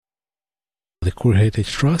The Koorie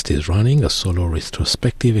Heritage Trust is running a solo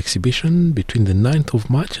retrospective exhibition between the 9th of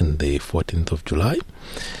March and the 14th of July,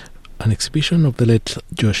 an exhibition of the late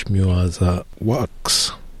Josh Muir's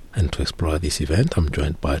works. And to explore this event, I'm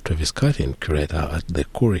joined by Travis Curtin, curator at the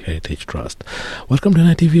Koorie Heritage Trust. Welcome to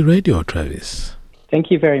NITV Radio, Travis.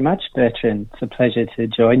 Thank you very much, Bertrand. It's a pleasure to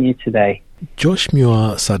join you today. Josh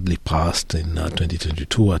Muir sadly passed in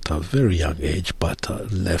 2022 at a very young age, but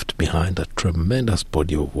left behind a tremendous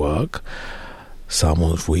body of work, some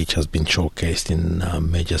of which has been showcased in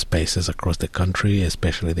major spaces across the country,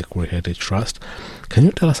 especially the Koorie Heritage Trust. Can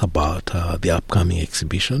you tell us about the upcoming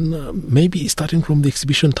exhibition? Maybe starting from the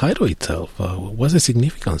exhibition title itself. What's the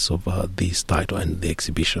significance of this title and the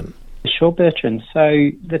exhibition? Sure, Bertrand. So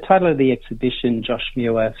the title of the exhibition, Josh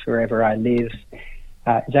Muir, Forever I Live,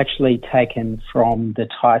 is actually taken from the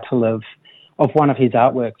title of one of his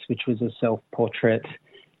artworks, which was a self-portrait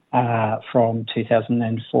from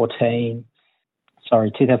 2015,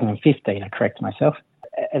 I correct myself.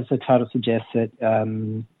 As the title suggests, that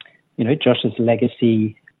Josh's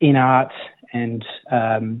legacy in art and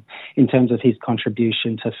in terms of his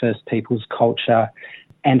contribution to First Peoples culture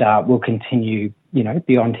and art will continue,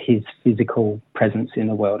 beyond his physical presence in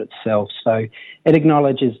the world itself. So it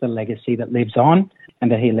acknowledges the legacy that lives on and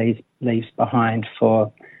that he leaves behind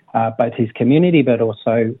for both his community but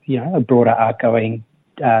also, a broader art-going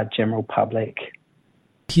general public.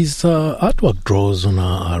 His artwork draws on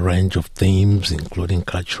a range of themes, including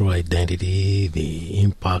cultural identity, the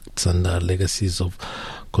impacts and legacies of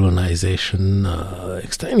colonization,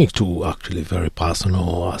 extending to actually very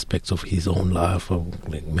personal aspects of his own life,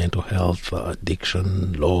 like mental health,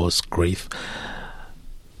 addiction, loss, grief.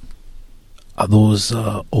 Are those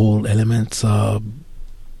all elements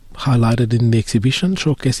highlighted in the exhibition,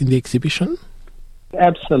 showcased in the exhibition?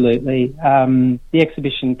 Absolutely. The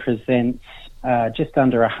exhibition presents just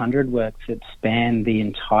under 100 works that span the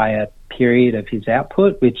entire period of his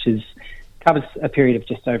output, which covers a period of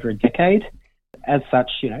just over a decade. As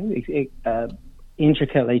such,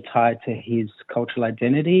 intricately tied to his cultural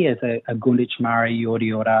identity as a Gunditj Mari, Yorta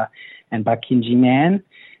Yorta and Barkindji man.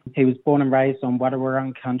 He was born and raised on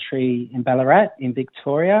Wadawurrung country in Ballarat in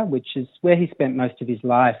Victoria, which is where he spent most of his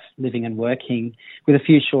life living and working, with a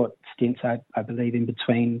few short stints, I believe, in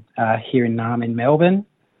between here in Naarm in Melbourne.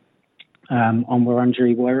 On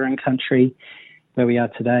Wurundjeri Wurrung country, where we are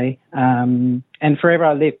today. And Forever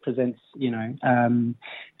I Live presents,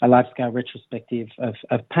 a large-scale retrospective of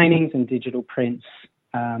paintings and digital prints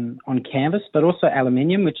on canvas, but also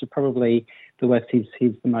aluminium, which are probably the works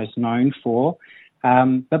he's the most known for.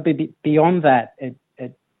 But beyond that, it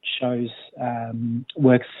shows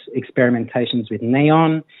works, experimentations with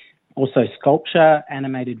neon, also sculpture,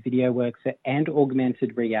 animated video works, and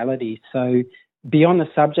augmented reality. So beyond the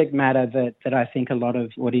subject matter that I think a lot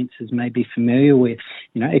of audiences may be familiar with,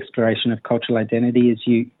 exploration of cultural identity, as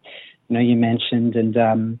you mentioned, and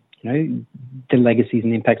the legacies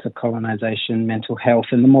and impacts of colonisation, mental health,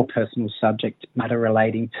 and the more personal subject matter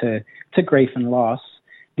relating to grief and loss.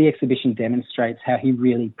 The exhibition demonstrates how he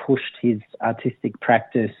really pushed his artistic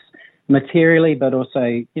practice materially, but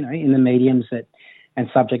also, in the mediums and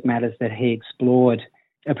subject matters that he explored.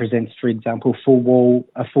 It presents, for example, a full wall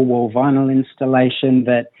vinyl installation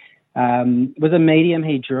that was a medium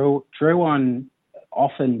he drew on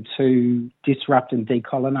often to disrupt and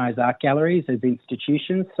decolonise art galleries as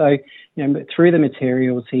institutions. So, through the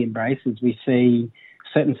materials he embraces, we see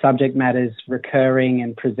certain subject matters recurring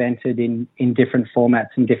and presented in different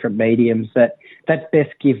formats and different mediums that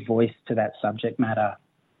best give voice to that subject matter.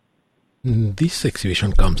 This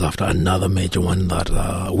exhibition comes after another major one that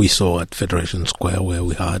we saw at Federation Square, where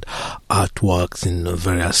we had artworks in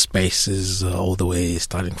various spaces, all the way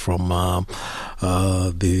starting from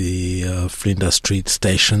the Flinders Street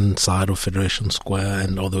station side of Federation Square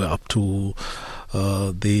and all the way up to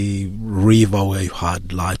the river, where you had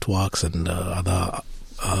lightworks and other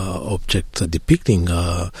objects depicting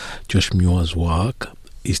Josh Muir's work.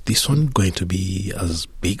 Is this one going to be as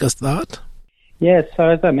big as that? Yeah, so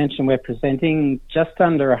as I mentioned, we're presenting just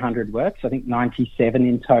under 100 works, I think 97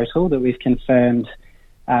 in total, that we've confirmed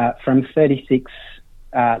from 36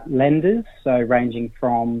 lenders, so ranging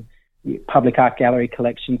from public art gallery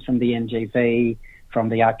collections from the NGV, from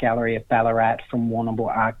the Art Gallery of Ballarat, from Warrnambool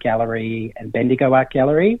Art Gallery and Bendigo Art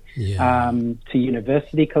Gallery, to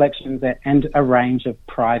university collections and a range of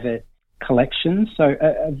private collections. So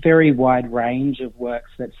a very wide range of works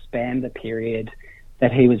that span the period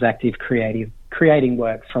that he was active creating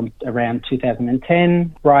work from around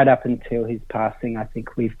 2010 right up until his passing. I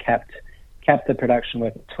think we've capped the production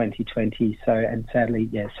work at 2020. So, and sadly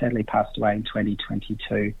passed away in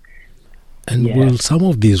 2022. And will some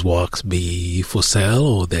of these works be for sale,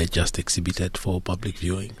 or they're just exhibited for public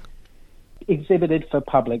viewing? Exhibited for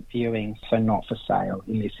public viewing, so not for sale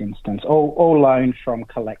in this instance. All loaned from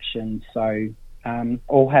collections, so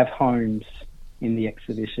all have homes in the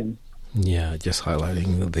exhibition. Yeah, just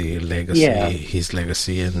highlighting the legacy, his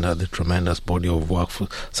legacy, and the tremendous body of work for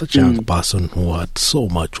such a young person who had so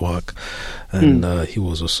much work. And he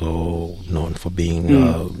was also known for being,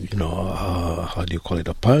 how do you call it,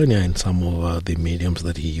 a pioneer in some of the mediums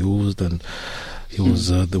that he used. And he was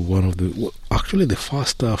the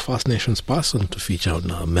First Nations person to feature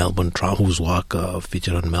on Melbourne Tram, whose work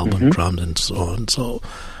featured on Melbourne Trams and so on. So,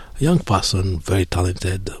 a young person, very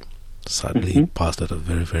talented. Sadly passed at a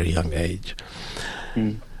very, very young age.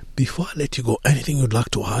 Before I let you go, anything you'd like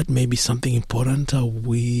to add? Maybe something important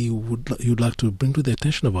you'd like to bring to the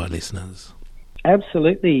attention of our listeners?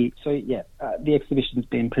 Absolutely. So, the exhibition's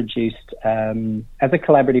been produced as a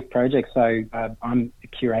collaborative project. So, I'm a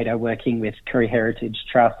curator working with Koorie Heritage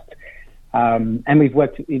Trust, and we've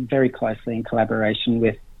worked very closely in collaboration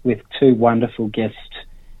with two wonderful guest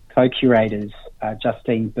co-curators,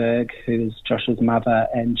 Justine Berg, who's Josh's mother,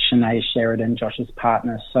 and Shanae Sheridan, Josh's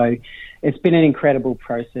partner. So it's been an incredible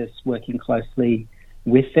process working closely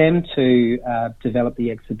with them to develop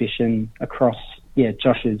the exhibition across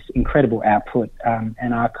Josh's incredible output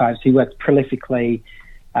and archives. He worked prolifically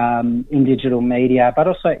in digital media, but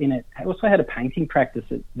also had a painting practice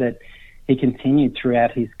that he continued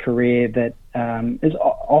throughout his career that is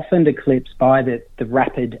often eclipsed by the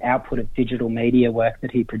rapid output of digital media work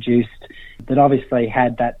that he produced, that obviously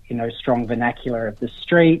had that strong vernacular of the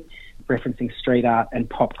street, referencing street art and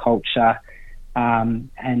pop culture, and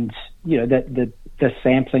the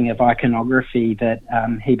sampling of iconography that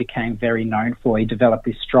he became very known for. He developed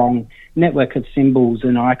this strong network of symbols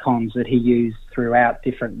and icons that he used throughout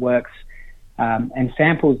different works, and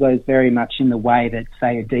samples those very much in the way that,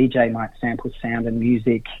 say, a DJ might sample sound and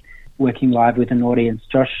music, working live with an audience.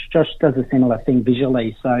 Josh does a similar thing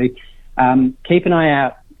visually. So keep an eye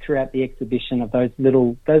out throughout the exhibition of those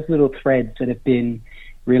little threads that have been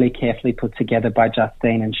really carefully put together by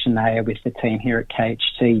Justine and Shania with the team here at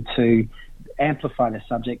KHT to amplify the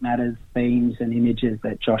subject matters, themes and images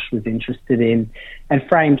that Josh was interested in, and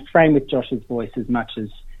framed with Josh's voice as much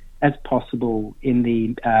as possible in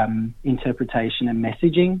the interpretation and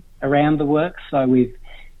messaging around the work. So we've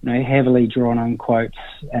heavily drawn on quotes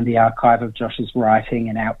and the archive of Josh's writing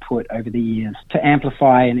and output over the years to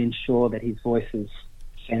amplify and ensure that his voice is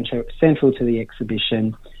central to the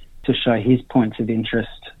exhibition, to show his points of interest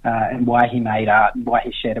and why he made art and why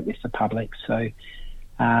he shared it with the public. So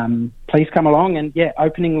please come along, and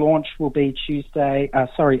opening launch will be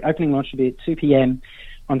opening launch will be at 2 p.m.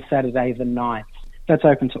 on Saturday the 9th. That's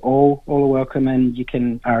open to all are welcome, and you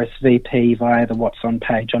can RSVP via the What's On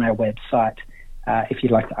page on our website if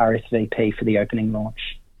you'd like to RSVP for the opening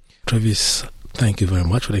launch. Travis, thank you very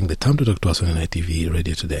much for taking the time to talk to us on NITV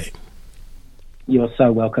Radio today. You're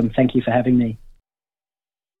so welcome. Thank you for having me.